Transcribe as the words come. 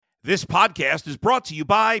This podcast is brought to you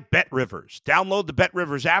by BetRivers. Download the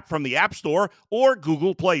BetRivers app from the App Store or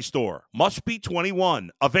Google Play Store. Must be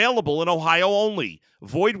 21. Available in Ohio only.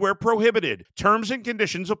 Void where prohibited. Terms and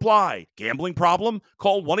conditions apply. Gambling problem?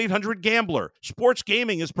 Call 1-800-GAMBLER. Sports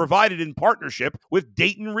gaming is provided in partnership with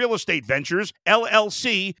Dayton Real Estate Ventures,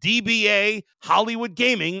 LLC, DBA, Hollywood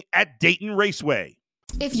Gaming at Dayton Raceway.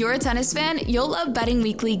 If you're a tennis fan, you'll love Betting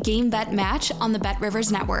Weekly Game Bet Match on the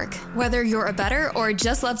BetRivers Network. Whether you're a bettor or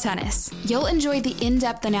just love tennis, you'll enjoy the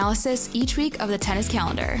in-depth analysis each week of the tennis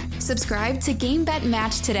calendar. Subscribe to Game Bet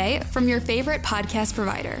Match today from your favorite podcast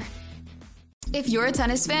provider. If you're a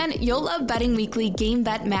tennis fan, you'll love Betting Weekly Game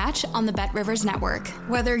Bet Match on the BetRivers Network.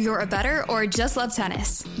 Whether you're a bettor or just love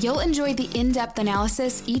tennis, you'll enjoy the in-depth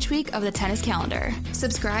analysis each week of the tennis calendar.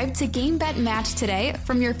 Subscribe to Game Bet Match today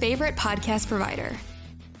from your favorite podcast provider.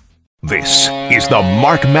 This is the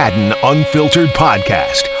Mark Madden Unfiltered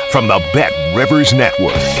Podcast from the BetRivers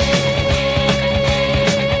Network.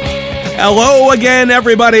 Hello again,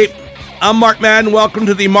 everybody. I'm Mark Madden. Welcome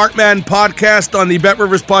to the Mark Madden Podcast on the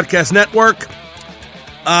BetRivers Podcast Network.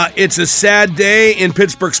 It's a sad day in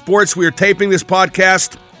Pittsburgh sports. We are taping this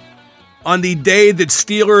podcast on the day that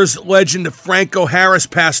Steelers legend Franco Harris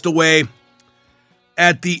passed away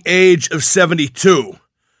at the age of 72.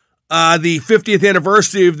 The 50th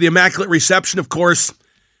anniversary of the Immaculate Reception, of course,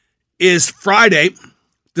 is Friday,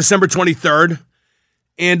 December 23rd.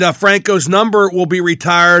 And Franco's number will be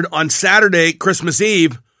retired on Saturday, Christmas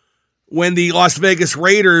Eve, when the Las Vegas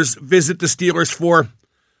Raiders visit the Steelers for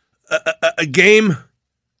a game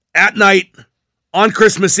at night on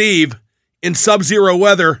Christmas Eve in sub-zero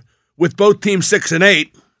weather with both teams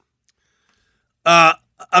 6-8.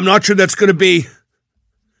 I'm not sure that's going to be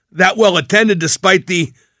that well attended despite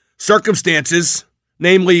the circumstances,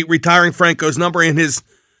 namely retiring Franco's number and his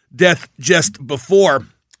death just before.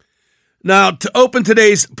 Now, to open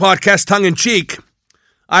today's podcast tongue-in-cheek,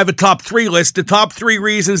 I have a top 3 list. The top 3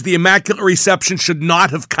 reasons the Immaculate Reception should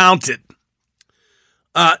not have counted.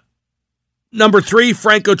 Number 3,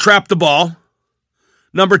 Franco trapped the ball.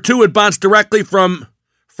 Number 2, it bounced directly from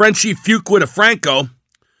Frenchie Fuqua to Franco,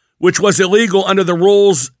 which was illegal under the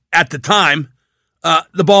rules at the time.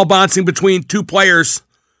 The ball bouncing between 2 players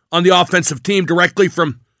on the offensive team directly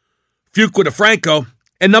from Fuqua to Franco.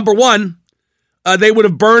 And number 1, they would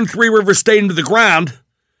have burned Three Rivers State into the ground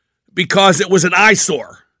because it was an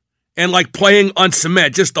eyesore and like playing on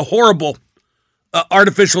cement, just a horrible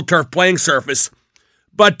artificial turf playing surface.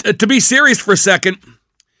 But to be serious for a second,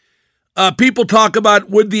 people talk about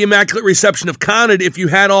would the Immaculate Reception have counted if you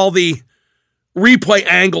had all the replay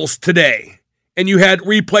angles today and you had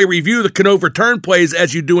replay review that can overturn plays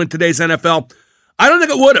as you do in today's NFL. I don't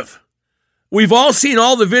think it would have. We've all seen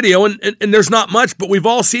all the video, and there's not much, but we've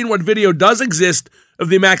all seen what video does exist of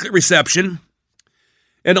the Immaculate Reception.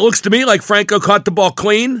 And it looks to me like Franco caught the ball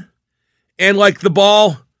clean and like the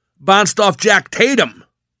ball bounced off Jack Tatum,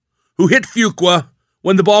 who hit Fuqua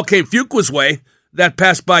when the ball came Fuqua's way, that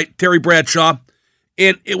pass by Terry Bradshaw.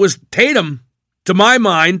 And it was Tatum, to my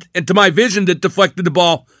mind and to my vision, that deflected the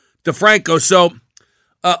ball to Franco. So,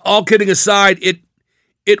 all kidding aside,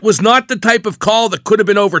 it was not the type of call that could have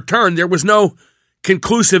been overturned. There was no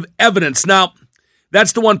conclusive evidence. Now,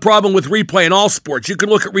 that's the one problem with replay in all sports. You can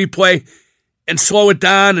look at replay and slow it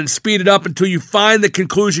down and speed it up until you find the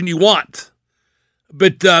conclusion you want.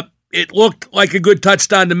 But it looked like a good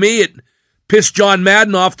touchdown to me. It pissed John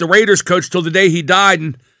Madden off, the Raiders coach, till the day he died,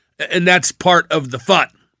 and that's part of the fun.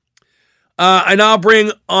 And I'll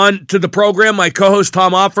bring on to the program my co-host,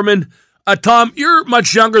 Tom Offerman. Tom, you're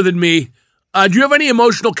much younger than me. Do you have any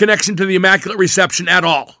emotional connection to the Immaculate Reception at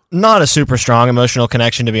all? Not a super strong emotional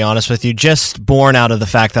connection, to be honest with you. Just born out of the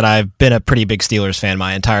fact that I've been a pretty big Steelers fan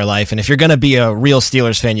my entire life. And if you're going to be a real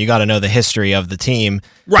Steelers fan, you got to know the history of the team.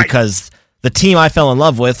 Right. Because the team I fell in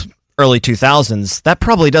love with, early 2000s, that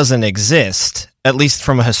probably doesn't exist, at least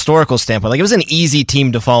from a historical standpoint. Like, it was an easy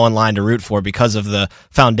team to fall in line to root for because of the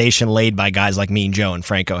foundation laid by guys like Mean Joe and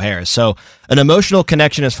Franco Harris. So an emotional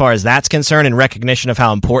connection as far as that's concerned, and recognition of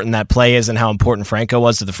how important that play is and how important Franco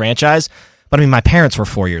was to the franchise. But I mean, my parents were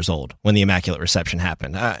 4 years old when the Immaculate Reception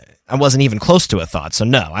happened. I wasn't even close to a thought. So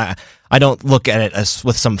no, I don't look at it as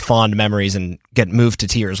with some fond memories and get moved to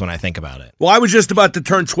tears when I think about it. Well, I was just about to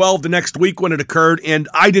turn 12 the next week when it occurred, and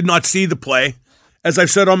I did not see the play. As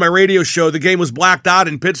I've said on my radio show, the game was blacked out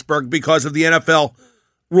in Pittsburgh because of the NFL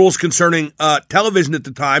rules concerning television at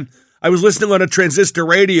the time. I was listening on a transistor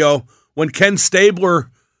radio when Ken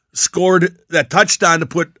Stabler scored that touchdown to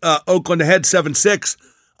put Oakland ahead 7-6.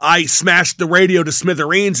 I smashed the radio to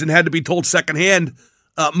smithereens and had to be told secondhand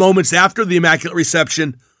moments after the Immaculate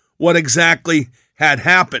Reception what exactly had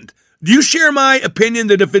happened. Do you share my opinion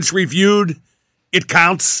that if it's reviewed, it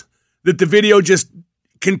counts? That the video just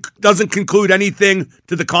doesn't conclude anything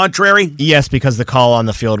to the contrary? Yes, because the call on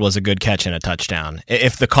the field was a good catch and a touchdown.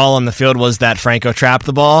 If the call on the field was that Franco trapped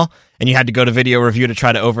the ball and you had to go to video review to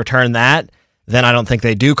try to overturn that, then I don't think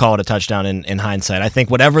they do call it a touchdown in hindsight. I think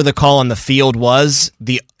whatever the call on the field was,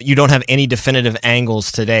 you don't have any definitive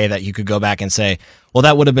angles today that you could go back and say, well,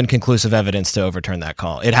 that would have been conclusive evidence to overturn that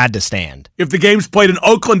call. It had to stand. If the game's played in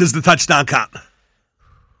Oakland, does the touchdown count?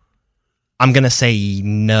 I'm going to say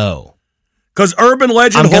no. Because Urban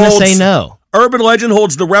Legend I'm going to say no. Urban Legend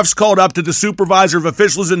holds the refs called up to the supervisor of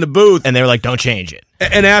officials in the booth. And they were like, don't change it.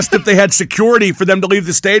 And asked if they had security for them to leave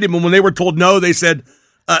the stadium. And when they were told no, they said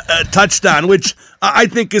a touchdown, which I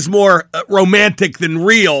think is more romantic than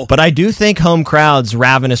real. But I do think home crowds,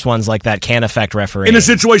 ravenous ones like that, can affect refereeing. In a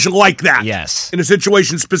situation like that. Yes. In a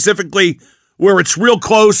situation specifically where it's real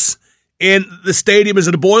close and the stadium is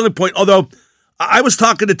at a boiling point. Although I was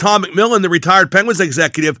talking to Tom McMillan, the retired Penguins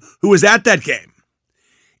executive, who was at that game.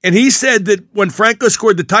 And he said that when Franco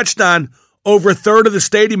scored the touchdown, over a third of the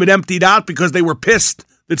stadium had emptied out because they were pissed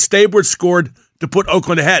that Staybridge scored to put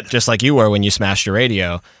Oakland ahead. Just like you were when you smashed your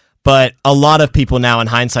radio. But a lot of people now in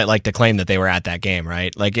hindsight like to claim that they were at that game,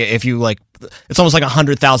 right? Like if you it's almost like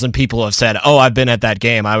 100,000 people have said, oh, I've been at that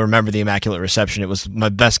game. I remember the Immaculate Reception. It was my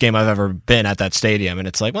best game I've ever been at that stadium. And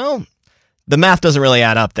it's like, well, the math doesn't really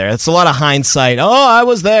add up there. It's a lot of hindsight. Oh, I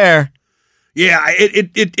was there. Yeah,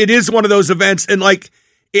 it is one of those events. And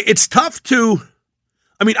it's tough to,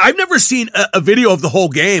 I've never seen a video of the whole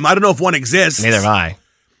game. I don't know if one exists. Neither have I.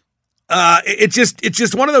 It's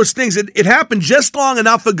just one of those things. It happened just long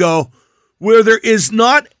enough ago where there is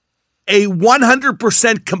not a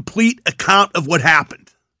 100% complete account of what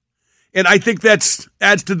happened. And I think that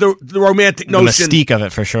adds to the romantic notion. The mystique of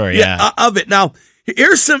it for sure, yeah. Of it. Now,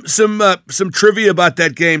 here's some trivia about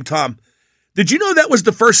that game, Tom. Did you know that was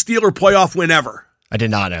the first Steeler playoff win ever? I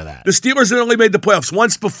did not know that. The Steelers had only made the playoffs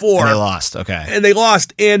once before. And they lost, okay. And they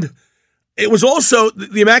lost. And it was also,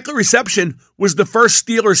 the Immaculate Reception was the first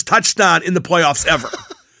Steelers touchdown in the playoffs ever.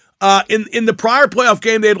 In the prior playoff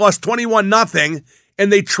game, they had lost 21-0,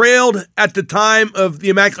 and they trailed at the time of the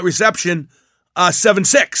Immaculate Reception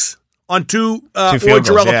 7-6 on two Roy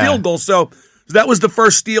Gerella field goals. So that was the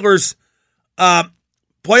first Steelers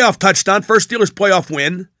playoff touchdown, first Steelers playoff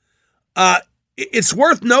win. It's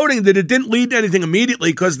worth noting that it didn't lead to anything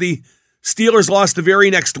immediately because the Steelers lost the very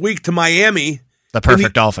next week to Miami. The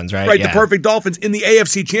perfect Dolphins, right? Right, yeah. The perfect Dolphins in the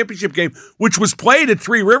AFC Championship game, which was played at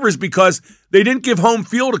Three Rivers because they didn't give home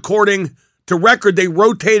field according to record. They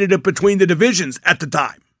rotated it between the divisions at the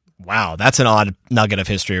time. Wow, that's an odd nugget of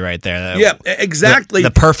history right there. Yeah, exactly.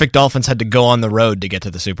 The perfect Dolphins had to go on the road to get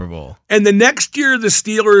to the Super Bowl. And the next year, the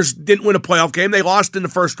Steelers didn't win a playoff game. They lost in the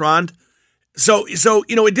first round. So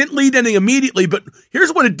it didn't lead anything immediately, but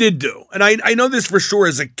here's what it did do. And I know this for sure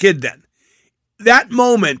as a kid then. That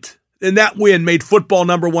moment and that win made football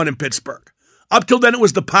number one in Pittsburgh. Up till then, it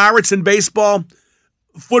was the Pirates in baseball.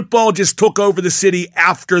 Football just took over the city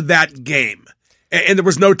after that game, and there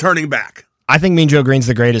was no turning back. I think Mean Joe Green's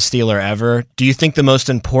the greatest Steeler ever. Do you think the most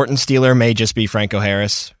important Steeler may just be Franco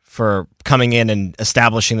Harris for coming in and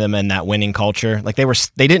establishing them in that winning culture? Like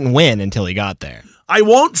they didn't win until he got there. I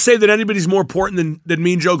won't say that anybody's more important than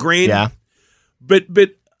Mean Joe Green. Yeah. But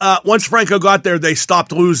once Franco got there, they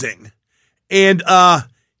stopped losing. And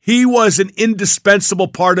he was an indispensable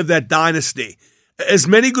part of that dynasty. As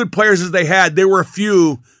many good players as they had, there were a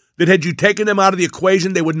few that had you taken them out of the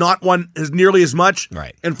equation, they would not want as nearly as much.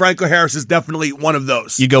 Right. And Franco Harris is definitely one of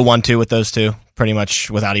those. You go 1-2 with those two, pretty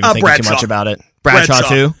much without even thinking Bradshaw. too much about it. Bradshaw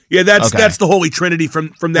too? Yeah, that's the holy trinity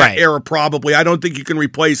from that era probably. I don't think you can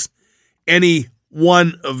replace any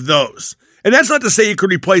one of those. And that's not to say you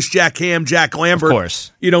could replace Jack Ham, Jack Lambert, of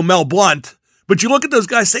course. Mel Blount. But you look at those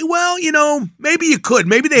guys, say, well, maybe you could.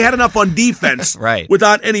 Maybe they had enough on defense right.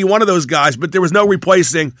 without any one of those guys, but there was no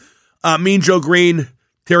replacing Mean Joe Green,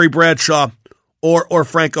 Terry Bradshaw, or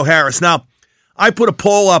Franco Harris. Now, I put a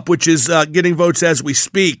poll up, which is getting votes as we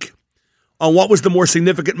speak, on what was the more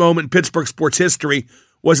significant moment in Pittsburgh sports history.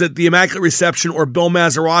 Was it the Immaculate Reception or Bill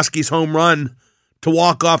Mazeroski's home run to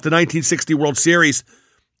walk off the 1960 World Series?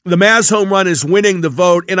 The Maz home run is winning the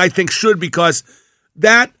vote, and I think should, because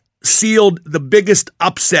that sealed the biggest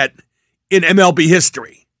upset in MLB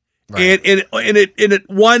history. Right. And it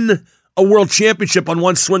won a world championship on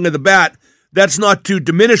one swing of the bat. That's not to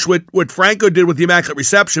diminish what Franco did with the Immaculate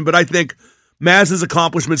Reception, but I think Maz's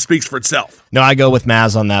accomplishment speaks for itself. No, I go with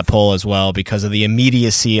Maz on that poll as well because of the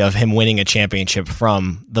immediacy of him winning a championship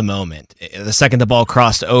from the moment. The second the ball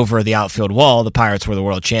crossed over the outfield wall, the Pirates were the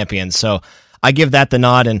world champions. So I give that the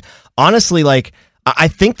nod. And honestly, I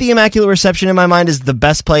think the Immaculate Reception in my mind is the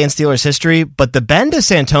best play in Steelers history, but the Ben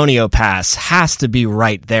DeSantonio pass has to be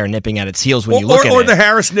right there nipping at its heels when you look at it. Or the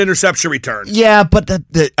Harrison interception return. Yeah, but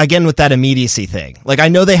again with that immediacy thing. Like, I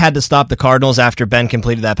know they had to stop the Cardinals after Ben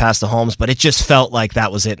completed that pass to Holmes, but it just felt like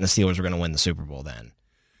that was it and the Steelers were going to win the Super Bowl then.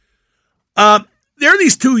 There are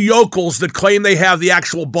these two yokels that claim they have the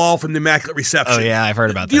actual ball from the Immaculate Reception. Oh, yeah, I've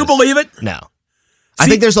heard about this. Do you believe it? No. I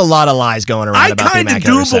think there's a lot of lies going around about the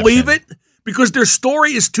Immaculate Reception. I kind of do believe it because their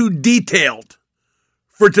story is too detailed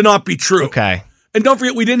for it to not be true. Okay. And don't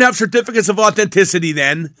forget, we didn't have certificates of authenticity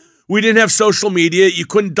then. We didn't have social media. You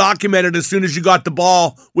couldn't document it as soon as you got the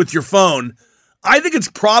ball with your phone. I think it's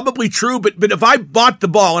probably true, but if I bought the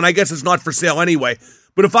ball, and I guess it's not for sale anyway,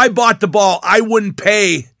 but if I bought the ball, I wouldn't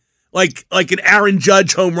pay like an Aaron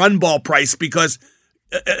Judge home run ball price because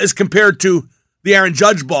as compared to the Aaron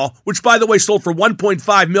Judge ball, which by the way sold for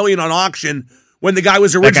 $1.5 million on auction when the guy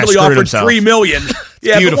was originally offered $3 million.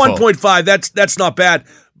 Yeah, beautiful. But $1.5, that's not bad.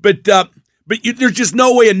 But there's just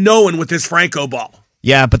no way of knowing with this Franco ball.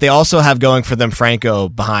 Yeah, but they also have going for them Franco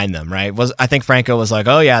behind them, right? I think Franco was like,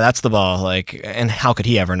 oh yeah, that's the ball. Like, and how could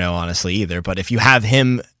he ever know, honestly, either? But if you have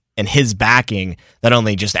him and his backing, that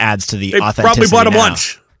only just adds to the authenticity. Probably bought him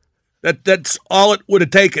lunch. That's all it would have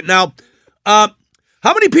taken. Now, how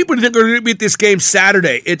many people do you think are going to be at this game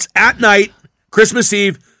Saturday? It's at night, Christmas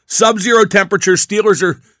Eve, sub-zero temperature. Steelers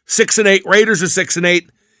are 6-8. Raiders are 6-8.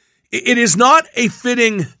 It is not a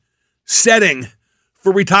fitting setting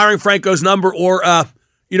for retiring Franco's number or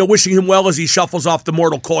wishing him well as he shuffles off the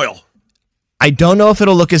mortal coil. I don't know if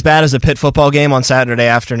it'll look as bad as a Pitt football game on Saturday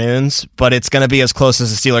afternoons, but it's going to be as close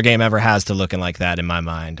as a Steeler game ever has to looking like that in my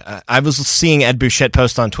mind. I was seeing Ed Bouchette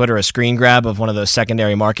post on Twitter a screen grab of one of those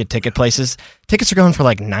secondary market ticket places. Tickets are going for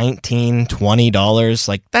like $19, $20.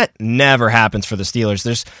 Like, that never happens for the Steelers.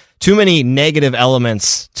 There's too many negative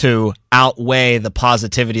elements to outweigh the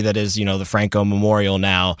positivity that is, the Franco Memorial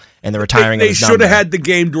now and the retiring of his number. They should have had the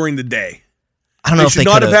game during the day. I don't know if they should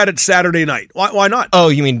not have had it Saturday night. Why not? Oh,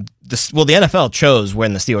 you mean the NFL chose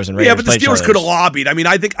when the Steelers and Raiders. Yeah, but the Steelers could have lobbied. I mean,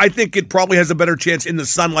 I think it probably has a better chance in the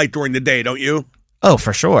sunlight during the day, don't you? Oh,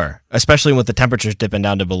 for sure. Especially with the temperatures dipping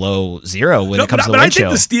down to below zero when it comes to the wind chill.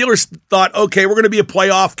 But I think the Steelers thought, okay, we're going to be a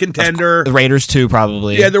playoff contender. The Raiders too,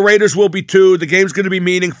 probably. Yeah, the Raiders will be too. The game's going to be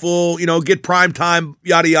meaningful. Get prime time,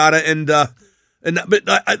 yada yada, but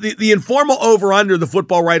the informal over under the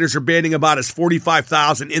football writers are banning about is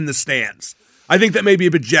 45,000 in the stands. I think that may be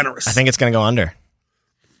a bit generous. I think it's going to go under.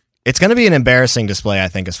 It's going to be an embarrassing display, I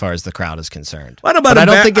think, as far as the crowd is concerned. But I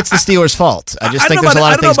don't think it's the Steelers' fault. I just think there's a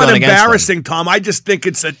lot of things going against them. I don't know about embarrassing, Tom. I just think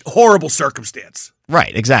it's a horrible circumstance.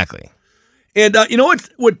 Right, exactly. And you know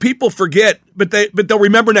what people forget, but they'll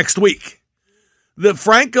remember next week. The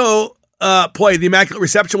Franco play, the Immaculate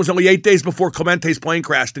Reception, was only 8 days before Clemente's plane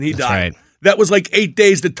crashed and he died. Right. That was like 8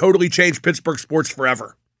 days that totally changed Pittsburgh sports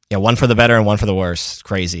forever. Yeah, one for the better and one for the worse.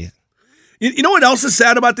 Crazy. You know what else is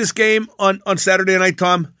sad about this game on Saturday night,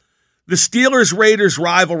 Tom? The Steelers-Raiders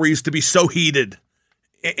rivalry used to be so heated,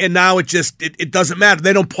 and now it doesn't matter.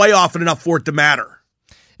 They don't play often enough for it to matter.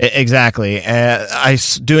 Exactly. I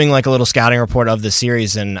was doing like a little scouting report of the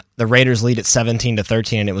series, and the Raiders lead at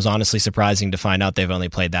 17-13, and it was honestly surprising to find out they've only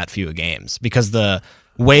played that few games because the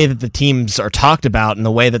way that the teams are talked about and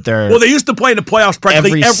the way that they're... Well, they used to play in the playoffs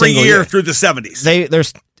practically every year through the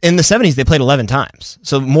 70s. In the 70s, they played 11 times.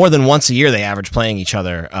 So more than once a year, they averaged playing each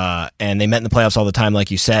other. And they met in the playoffs all the time, like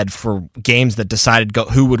you said, for games that decided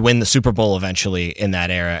who would win the Super Bowl eventually in that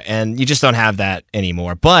era. And you just don't have that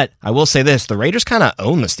anymore. But I will say this, the Raiders kind of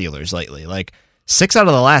own the Steelers lately. Like, 6 out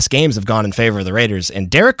of the last games have gone in favor of the Raiders. And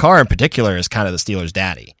Derek Carr in particular is kind of the Steelers'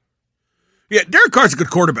 daddy. Yeah, Derek Carr's a good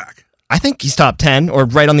quarterback. I think he's top 10 or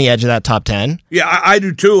right on the edge of that top 10. Yeah, I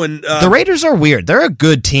do too. And the Raiders are weird. They're a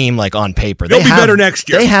good team, like on paper. They'll be better next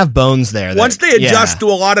year. They have bones there. Once they adjust to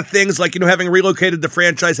a lot of things, like having relocated the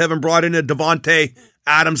franchise, having brought in a Devontae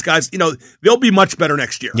Adams, guys, they'll be much better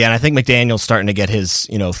next year. Yeah, and I think McDaniel's starting to get his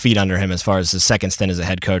feet under him as far as his second stint as a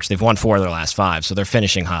head coach. They've won 4 of their last 5, so they're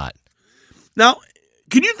finishing hot. Now,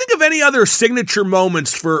 can you think of any other signature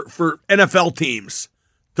moments for NFL teams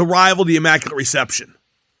to rival the Immaculate Reception?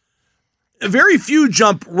 Very few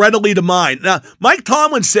jump readily to mind. Now, Mike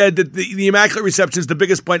Tomlin said that the Immaculate Reception is the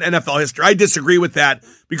biggest play in NFL history. I disagree with that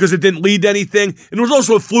because it didn't lead to anything, and it was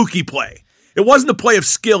also a fluky play. It wasn't a play of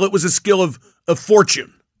skill. It was a skill of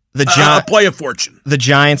fortune. a play of fortune. The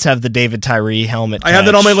Giants have the David Tyree helmet. I have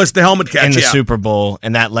that on my list, the helmet catch. In the Super Bowl,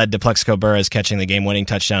 and that led to Plexico Burress catching the game-winning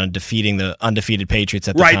touchdown and defeating the undefeated Patriots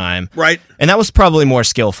at the time. Right. And that was probably more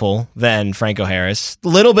skillful than Franco Harris. A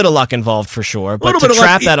little bit of luck involved for sure, but to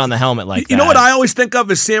trap that on the helmet like that. You know what I always think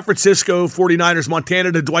of is San Francisco 49ers,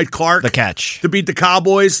 Montana to Dwight Clark. The catch. To beat the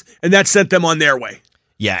Cowboys, and that sent them on their way.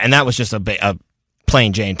 Yeah, and that was just a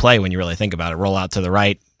plain Jane play when you really think about it. Roll out to the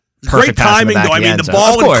right. Perfect timing, though. I mean, the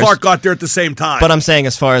ball and Clark got there at the same time. But I'm saying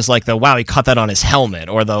as far as like wow, he caught that on his helmet,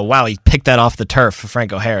 or wow, he picked that off the turf for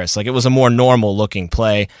Franco Harris. Like, it was a more normal-looking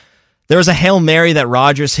play. There was a Hail Mary that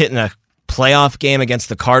Rodgers hit in a playoff game against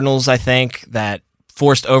the Cardinals, I think, that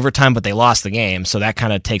forced overtime, but they lost the game, so that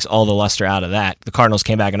kind of takes all the luster out of that. The Cardinals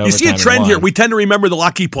came back in overtime. You see a trend here. We tend to remember the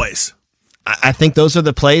lucky plays. I think those are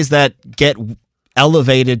the plays that get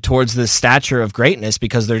elevated towards the stature of greatness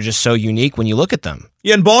because they're just so unique when you look at them.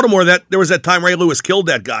 Yeah, in Baltimore, there was that time Ray Lewis killed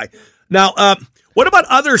that guy. Now, what about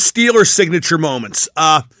other Steelers signature moments?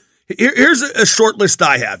 Here's a short list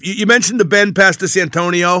I have. You mentioned the bend past to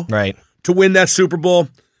Santonio, right, to win that Super Bowl.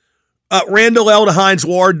 Randall L. to Hines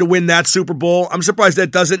Ward to win that Super Bowl. I'm surprised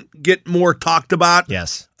that doesn't get more talked about.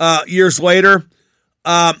 Yes, years later.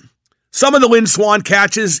 Some of the Lynn Swann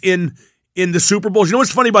catches in the Super Bowls. You know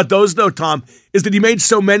what's funny about those, though, Tom, is that he made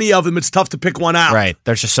so many of them, it's tough to pick one out. Right.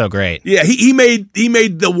 They're just so great. Yeah, he made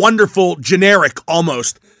the wonderful generic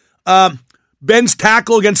almost. Ben's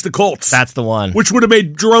tackle against the Colts. That's the one. Which would have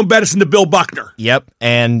made Jerome Bettis into Bill Buckner. Yep,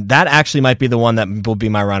 and that actually might be the one that will be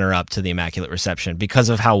my runner-up to the Immaculate Reception because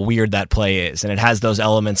of how weird that play is, and it has those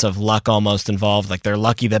elements of luck almost involved. Like, they're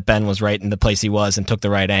lucky that Ben was right in the place he was and took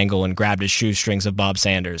the right angle and grabbed his shoestrings of Bob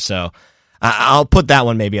Sanders. So I'll put that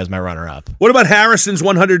one maybe as my runner-up. What about Harrison's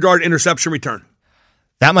 100-yard interception return?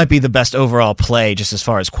 That might be the best overall play just as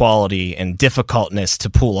far as quality and difficultness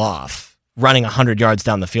to pull off. Running 100 yards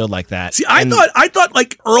down the field like that. See, I thought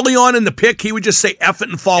like early on in the pick, he would just say F it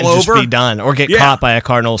and fall over. Just be done. Or get caught by a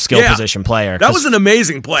Cardinal skill position player. That was an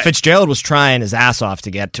amazing play. Fitzgerald was trying his ass off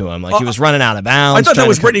to get to him. Like, he was running out of bounds. I thought that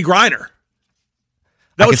was Brittany Griner.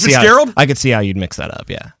 That was Fitzgerald? I could see how you'd mix that up,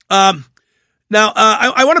 yeah. Now,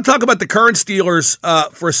 I want to talk about the current Steelers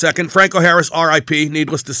for a second. Franco Harris, R.I.P.,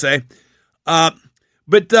 needless to say.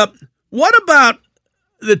 But what about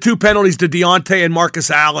the two penalties to Deontay and Marcus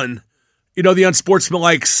Allen? You know, the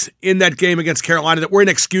unsportsmanlikes in that game against Carolina that were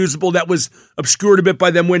inexcusable. That was obscured a bit by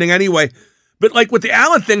them winning anyway. But like with the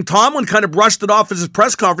Allen thing, Tomlin kind of brushed it off at his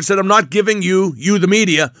press conference, said, I'm not giving you the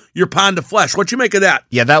media, your pound of flesh. What you make of that?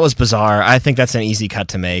 Yeah, that was bizarre. I think that's an easy cut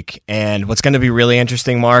to make. And what's going to be really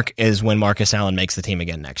interesting, Mark, is when Marcus Allen makes the team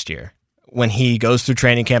again next year. When he goes through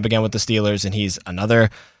training camp again with the Steelers and he's another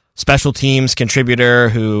special teams contributor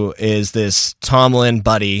who is this Tomlin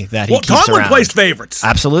buddy that he keeps Tomlin around. Plays favorites.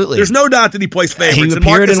 Absolutely. There's no doubt that he plays favorites, and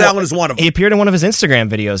Marcus Allen is one of them. He appeared in one of his Instagram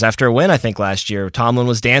videos after a win, I think, last year. Tomlin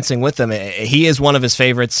was dancing with him. He is one of his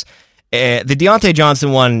favorites. The Deontay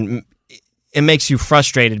Johnson one, it makes you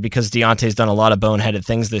frustrated because Deontay's done a lot of boneheaded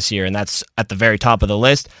things this year, and that's at the very top of the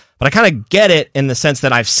list. But I kind of get it in the sense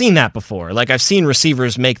that I've seen that before. Like, I've seen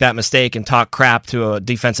receivers make that mistake and talk crap to a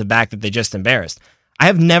defensive back that they just embarrassed. I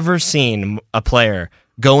have never seen a player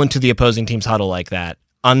go into the opposing team's huddle like that,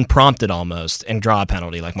 unprompted almost, and draw a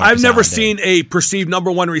penalty like Marcus I've never Allen seen a perceived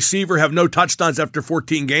number one receiver have no touchdowns after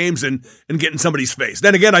 14 games and get in somebody's face.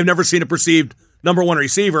 Then again, I've never seen a perceived number one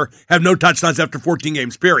receiver have no touchdowns after 14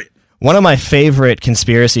 games, period. One of my favorite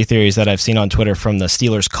conspiracy theories that I've seen on Twitter from the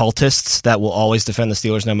Steelers cultists that will always defend the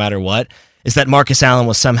Steelers no matter what is that Marcus Allen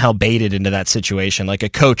was somehow baited into that situation. Like, a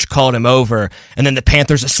coach called him over, and then the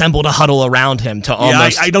Panthers assembled a huddle around him to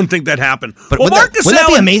almost... Yeah, I don't think that happened. But wouldn't that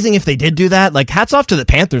be amazing if they did do that? Like, hats off to the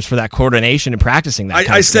Panthers for that coordination and practicing that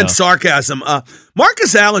kind of stuff. I sense sarcasm.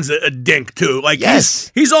 Marcus Allen's a dink, too. Like,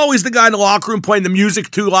 yes. He's always the guy in the locker room playing the music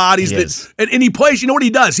too loud. And he plays, you know what he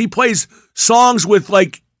does? He plays songs with,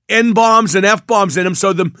 like, N-bombs and F-bombs in them,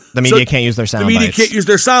 so the media can't use their sound bites. The media can't use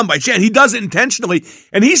their sound bites. Yeah, and he does it intentionally.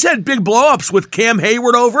 And he's had big blow-ups with Cam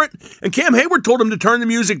Hayward over it, and Cam Hayward told him to turn the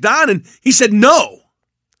music down, and he said no.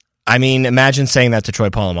 I mean, imagine saying that to Troy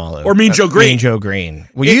Polamalu. Or Mean Joe Green. Mean Joe Green.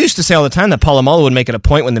 Well, you used to say all the time that Polamalu would make it a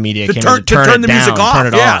point when the media came in to turn it the down, music off. Turn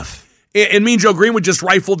it off. And Mean Joe Green would just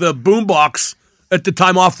rifle the boombox at the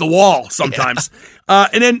time off the wall sometimes. Yeah.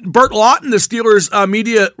 And then Bert Lawton, the Steelers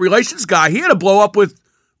media relations guy, he had a blow-up with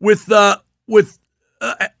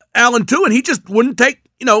Allen too, and he just wouldn't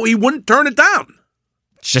he wouldn't turn it down.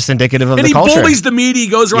 It's just indicative of the culture. And he bullies the media. He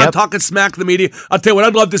goes around talking smack to the media. I'll tell you what,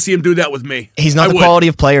 I'd love to see him do that with me. He's not the quality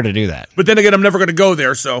of player to do that. But then again, I'm never going to go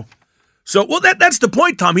there. So well, that's the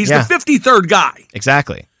point, Tom. He's the 53rd guy.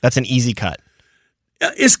 Exactly. That's an easy cut.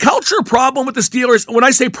 Is culture a problem with the Steelers? When I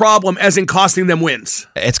say problem, as in costing them wins.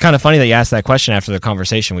 It's kind of funny that you asked that question after the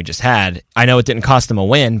conversation we just had. I know it didn't cost them a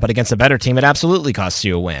win, but against a better team, it absolutely costs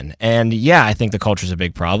you a win. And yeah, I think the culture's a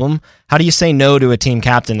big problem. How do you say no to a team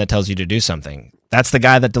captain that tells you to do something? That's the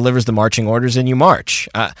guy that delivers the marching orders and you march.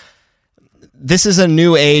 This is a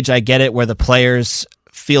new age, I get it, where the players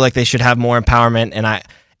feel like they should have more empowerment, and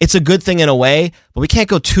it's a good thing in a way, but we can't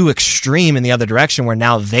go too extreme in the other direction where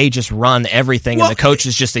now they just run everything and the coach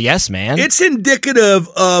is just a yes man. It's indicative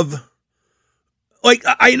of, like,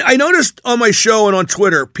 I noticed on my show and on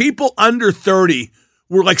Twitter, people under 30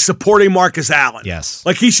 were like supporting Marcus Allen. Yes.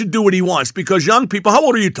 Like he should do what he wants because young people, how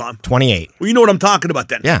old are you, Tom? 28. Well, you know what I'm talking about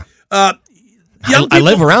then. Yeah. I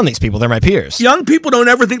live around these people. They're my peers. Young people don't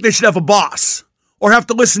ever think they should have a boss or have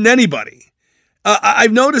to listen to anybody.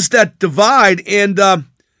 I've noticed that divide, and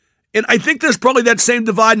I think there's probably that same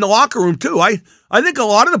divide in the locker room, too. I think a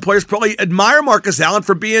lot of the players probably admire Marcus Allen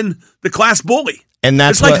for being the class bully. And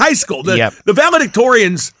that's it's like high school. The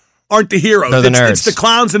valedictorians aren't the heroes. They're the nerds. It's the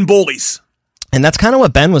clowns and bullies. And that's kind of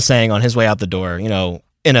what Ben was saying on his way out the door,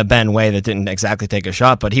 in a Ben way that didn't exactly take a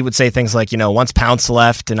shot, but he would say things like, once Pounce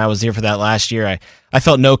left, and I was here for that last year, I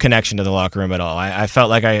felt no connection to the locker room at all. I felt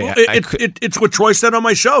like it's what Troy said on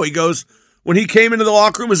my show. He goes, when he came into the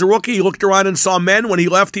locker room as a rookie, he looked around and saw men. When he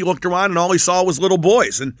left, he looked around and all he saw was little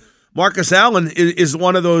boys. And Marcus Allen is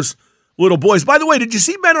one of those little boys. By the way, did you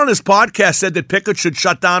see Ben on his podcast said that Pickett should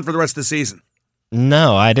shut down for the rest of the season?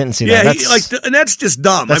 No, I didn't see that. And that's just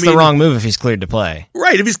dumb. That's the wrong move if he's cleared to play.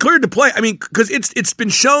 Right, if he's cleared to play. Because it's been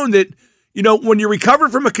shown that, when you recover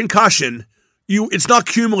from a concussion, it's not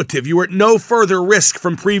cumulative. You are at no further risk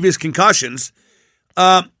from previous concussions.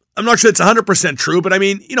 I'm not sure it's 100% true, but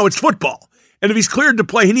it's football. And if he's cleared to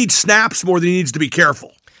play, he needs snaps more than he needs to be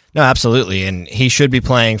careful. No, absolutely. And he should be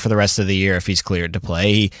playing for the rest of the year if he's cleared to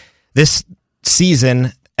play. This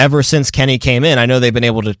season, ever since Kenny came in, I know they've been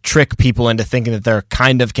able to trick people into thinking that they're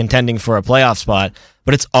kind of contending for a playoff spot,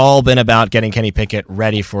 but it's all been about getting Kenny Pickett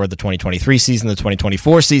ready for the 2023 season, the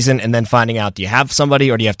 2024 season, and then finding out, do you have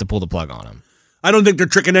somebody or do you have to pull the plug on him? I don't think they're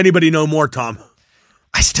tricking anybody no more, Tom.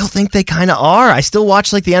 I still think they kind of are. I still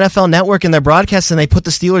watch like the NFL Network and their broadcasts, and they put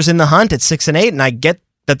the Steelers in the hunt at 6-8, and I get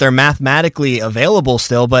that they're mathematically available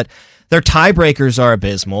still, but their tiebreakers are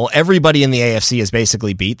abysmal. Everybody in the AFC has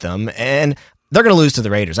basically beat them, and they're going to lose to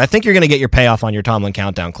the Raiders. I think you're going to get your payoff on your Tomlin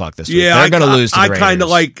countdown clock this week. Yeah, they're going to lose to the Raiders. I kind of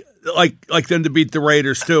like them to beat the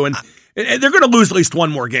Raiders too, and they're going to lose at least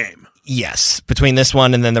one more game. Yes, between this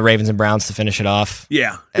one and then the Ravens and Browns to finish it off.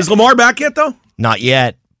 Yeah. Is Lamar back yet, though? Not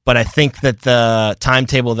yet. But I think that the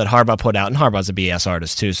timetable that Harbaugh put out, and Harbaugh's a BS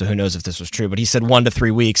artist too, so who knows if this was true, but he said 1 to 3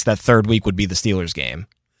 weeks. That third week would be the Steelers game.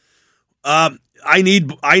 I need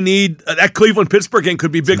that Cleveland-Pittsburgh game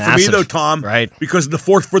could be big for me, though, Tom. Right. Because of the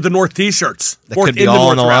fourth for the North T-shirts. That could be all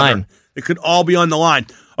on the line. It could all be on the line.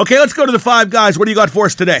 Okay, let's go to the five guys. What do you got for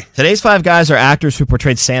us today? Today's five guys are actors who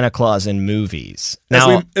portrayed Santa Claus in movies.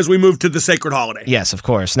 Now, as we move to the sacred holiday. Yes, of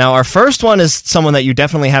course. Now, our first one is someone that you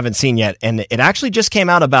definitely haven't seen yet, and it actually just came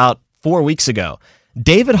out about 4 weeks ago.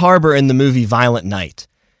 David Harbour in the movie Violent Night.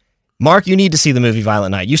 Mark, you need to see the movie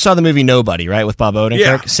Violent Night. You saw the movie Nobody, right, with Bob Odenkirk?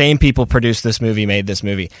 Yeah. Same people produced this movie, made this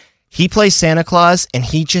movie. He plays Santa Claus, and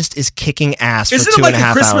he just is kicking ass for 2.5 hours. Isn't it like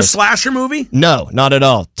a Christmas slasher movie? No, not at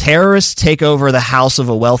all. Terrorists take over the house of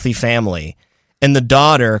a wealthy family, and the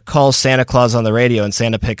daughter calls Santa Claus on the radio, and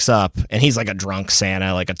Santa picks up, and he's like a drunk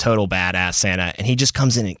Santa, like a total badass Santa, and he just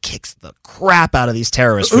comes in and kicks the crap out of these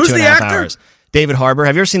terrorists for 2.5 hours. David Harbour.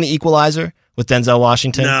 Have you ever seen The Equalizer with Denzel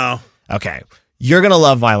Washington? No. Okay. You're going to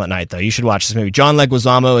love Violent Night, though. You should watch this movie. John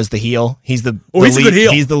Leguizamo is the heel. He's the he's lead, a good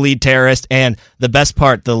heel. He's the lead terrorist. And the best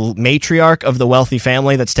part, the matriarch of the wealthy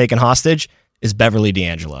family that's taken hostage is Beverly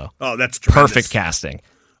D'Angelo. Oh, that's tremendous. Perfect casting.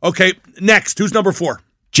 Okay, next. Who's number 4?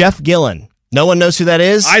 Jeff Gillen. No one knows who that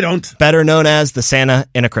is? I don't. Better known as the Santa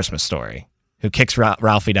in A Christmas Story, who kicks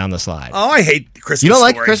Ralphie down the slide. Oh, I hate Christmas Story. You don't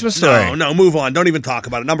like Christmas Story? No, move on. Don't even talk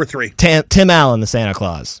about it. Number 3. Tim Allen, the Santa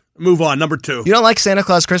Claus. Move on. Number 2. You don't like Santa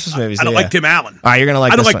Claus Christmas movies, I don't like Tim Allen. All right, you're going to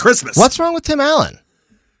like I don't this like one. Christmas. What's wrong with Tim Allen?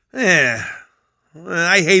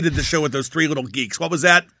 I hated the show with those 3 little geeks. What was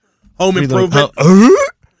that? Home Improvement?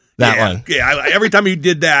 That one. Yeah, every time he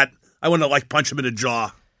did that, I want to punch him in the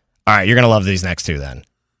jaw. All right, you're going to love these next 2 then.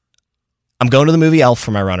 I'm going to the movie Elf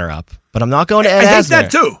for my runner-up, but I'm not going to Ed I hate Asner.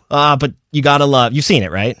 that too. But you got to love. You've seen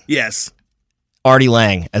it, right? Yes. Artie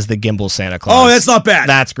Lang as the gimbal Santa Claus. Oh, that's not bad.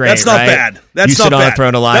 That's great. That's not right? bad. That's you not sit bad. on a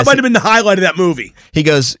throne of lies. That might have been the highlight of that movie. He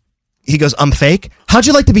goes, I'm fake? How'd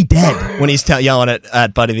you like to be dead? When he's yelling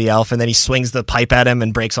at Buddy the Elf, and then he swings the pipe at him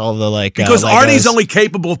and breaks all the Because Legos. Artie's only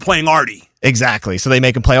capable of playing Artie. Exactly. So they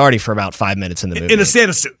make him play Artie for about 5 minutes in the movie. In a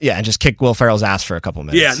Santa suit. Yeah, and just kick Will Ferrell's ass for a couple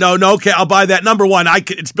minutes. Yeah, no, okay, I'll buy that. Number one,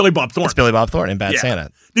 it's Billy Bob Thornton. It's Billy Bob Thornton in Bad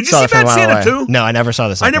Santa. Did you see Bad Santa too? No, I never saw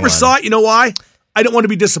the second one. I never saw it. You know why? I don't want to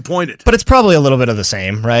be disappointed. But it's probably a little bit of the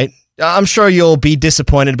same, right? I'm sure you'll be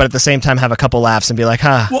disappointed, but at the same time have a couple laughs and be like,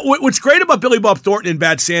 huh. What's great about Billy Bob Thornton in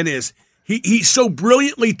Bad Santa is he so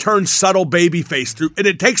brilliantly turns subtle babyface through, and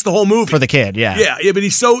it takes the whole movie. For the kid, yeah. Yeah, but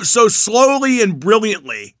he's so slowly and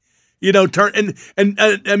brilliantly, turn, and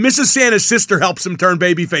Mrs. Santa's sister helps him turn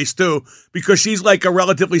babyface too, because she's like a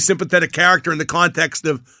relatively sympathetic character in the context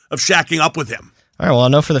of shacking up with him. All right, well, I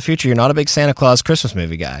know for the future you're not a big Santa Claus Christmas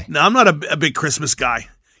movie guy. No, I'm not a big Christmas guy.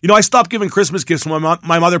 I stopped giving Christmas gifts when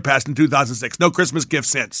my mother passed in 2006. No Christmas gifts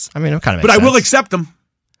since. I mean, it kind of makes sense. I will accept them.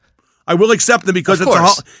 I will accept them because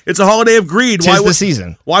it's a holiday of greed. Tis the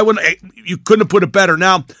season. Why wouldn't you couldn't have put it better?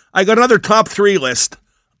 Now, I got another top 3 list.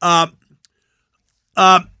 Top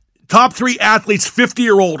 3 athletes 50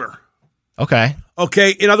 or older. Okay.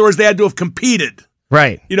 In other words, they had to have competed.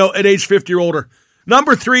 Right. At age 50 or older.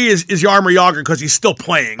 Number 3 is Jaromir Jagr because he's still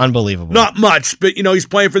playing. Unbelievable. Not much, but he's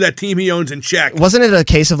playing for that team he owns in Czech. Wasn't it a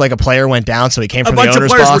case of like a player went down, so he came from the owner's box? A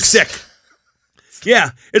bunch of players were sick.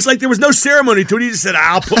 Yeah, it's like there was no ceremony to it. He just said,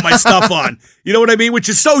 "I'll put my stuff on." You know what I mean? Which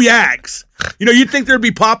is so Yags. You'd think there'd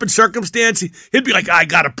be pomp and circumstance. He'd be like, "I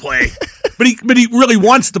gotta play," but he really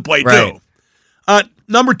wants to play too.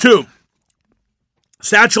 Number 2.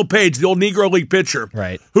 Satchel Paige, the old Negro League pitcher,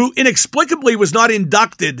 right, who inexplicably was not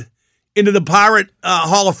inducted into the Pirate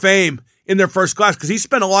Hall of Fame in their first class because he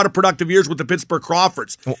spent a lot of productive years with the Pittsburgh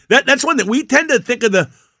Crawfords. That's one that we tend to think of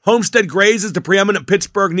the Homestead Grays as the preeminent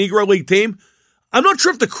Pittsburgh Negro League team. I'm not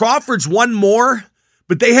sure if the Crawfords won more,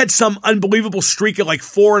 but they had some unbelievable streak of like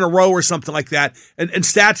 4 in a row or something like that, and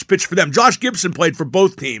Stats pitched for them. Josh Gibson played for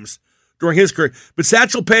both teams during his career, but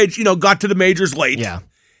Satchel Paige, got to the majors late. Yeah.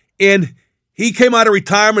 And he came out of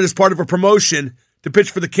retirement as part of a promotion to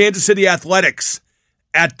pitch for the Kansas City Athletics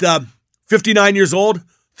at 59 years old,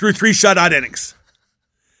 threw 3 shutout innings.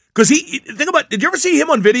 Because did you ever see him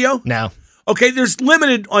on video? No. Okay, there's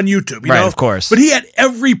limited on YouTube, right, of course. But he had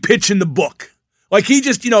every pitch in the book. Like he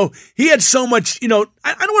just, he had so much, I don't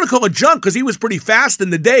want to call it junk because he was pretty fast in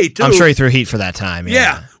the day too. I'm sure he threw heat for that time.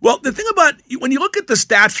 Yeah. Well, the thing about, when you look at the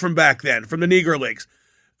stats from back then, from the Negro Leagues,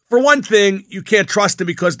 for one thing, you can't trust him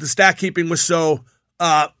because the stat keeping was so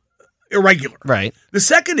irregular. Right. The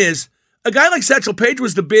second is, a guy like Satchel Paige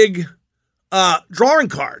was the big drawing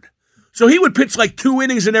card. So he would pitch like 2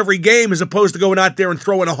 innings in every game as opposed to going out there and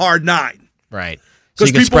throwing a hard 9. Right. So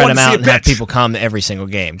you can spread them out and have people come every single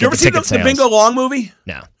game. Did you ever see the Bingo Long movie?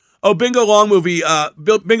 No. Oh, Bingo Long movie.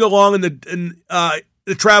 Bingo Long and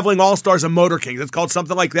the Traveling All-Stars of Motor Kings. It's called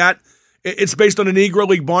something like that. It's based on a Negro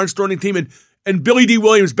League barnstorming team, and Billy D.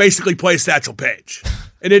 Williams basically plays Satchel Paige.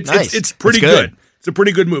 And nice. it's pretty good. It's a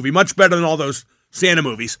pretty good movie. Much better than all those Santa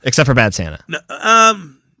movies. Except for Bad Santa.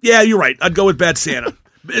 Yeah, you're right. I'd go with Bad Santa.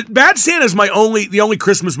 Bad Santa is the only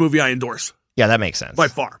Christmas movie I endorse. Yeah, that makes sense. By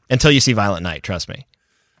far. Until you see Violent Night, trust me.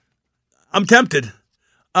 I'm tempted.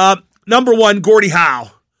 Number 1, Gordie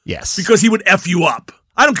Howe. Yes. Because he would F you up.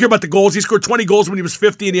 I don't care about the goals. He scored 20 goals when he was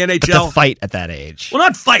 50 in the NHL. But the fight at that age. Well,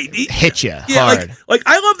 not fight. Hit you hard. Like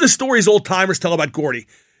I love the stories old timers tell about Gordie.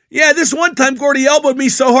 Yeah, this one time Gordie elbowed me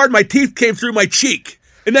so hard my teeth came through my cheek.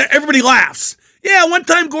 And then everybody laughs. Yeah, one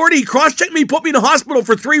time Gordie cross-checked me, put me in the hospital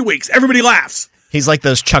for 3 weeks. Everybody laughs. He's like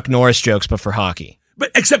those Chuck Norris jokes, but for hockey.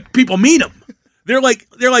 But except people mean them. They're like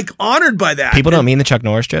honored by that. People don't mean the Chuck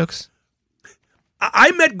Norris jokes?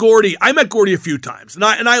 I met Gordie a few times, and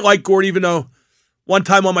I like Gordie, even though one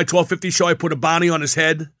time on my 1250 show I put a bounty on his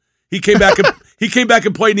head. He came back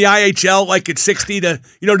and played in the IHL like at 60 to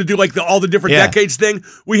do like all the different decades thing.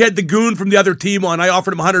 We had the goon from the other team on. I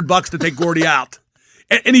offered him $100 to take Gordie out,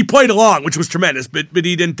 and he played along, which was tremendous. But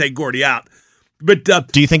he didn't take Gordie out. But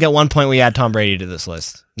do you think at one point we add Tom Brady to this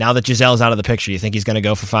list? Now that Giselle's out of the picture, you think he's going to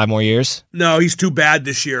go for 5 more years? No, he's too bad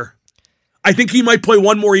this year. I think he might play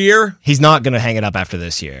 1 more year. He's not going to hang it up after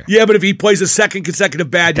this year. Yeah, but if he plays a second consecutive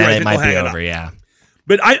bad year, I think it might he'll hang be it over. up. Yeah.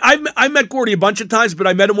 But I met Gordie a bunch of times, but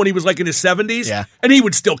I met him when he was like in his 70s. Yeah. And he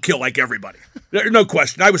would still kill like everybody. No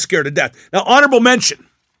question. I was scared to death. Now, honorable mention.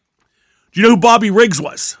 Do you know who Bobby Riggs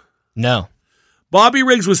was? No. Bobby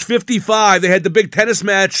Riggs was 55. They had the big tennis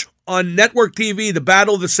match on network TV, the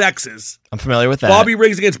Battle of the Sexes. I'm familiar with that. Bobby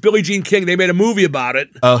Riggs against Billie Jean King. They made a movie about it.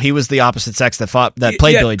 Oh, he was the opposite sex that played Billie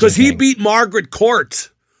Jean King. Because he beat Margaret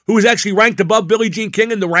Court, who was actually ranked above Billie Jean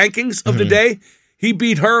King in the rankings of the day. He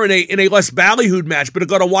beat her in a less ballyhooed match, but it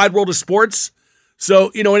got a wide world of sports.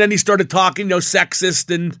 So, and then he started talking,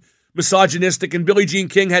 sexist and misogynistic, and Billie Jean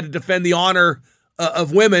King had to defend the honor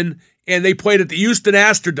of women, and they played at the Houston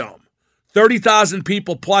Astrodome 30,000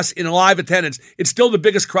 people plus in live attendance. It's still the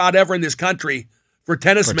biggest crowd ever in this country for a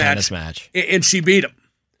tennis match. And she beat him.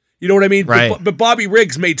 You know what I mean? Right. But Bobby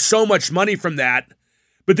Riggs made so much money from that.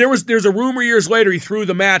 But there's a rumor years later he threw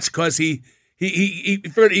the match because he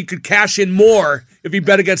figured he could cash in more if he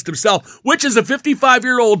bet against himself, which is a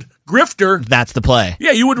 55-year-old grifter. That's the play.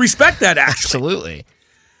 Yeah, you would respect that, actually. Absolutely.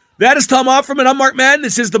 That is Tom Offerman. I'm Mark Madden.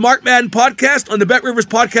 This is the Mark Madden Podcast on the Bet Rivers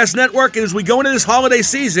Podcast Network. And as we go into this holiday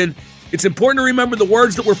season, it's important to remember the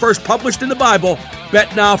words that were first published in the Bible,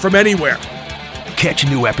 bet now from anywhere. Catch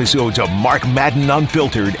new episodes of Mark Madden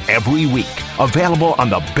Unfiltered every week. Available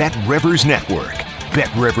on the Bet Rivers Network,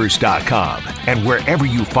 betrivers.com, and wherever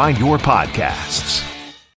you find your podcasts.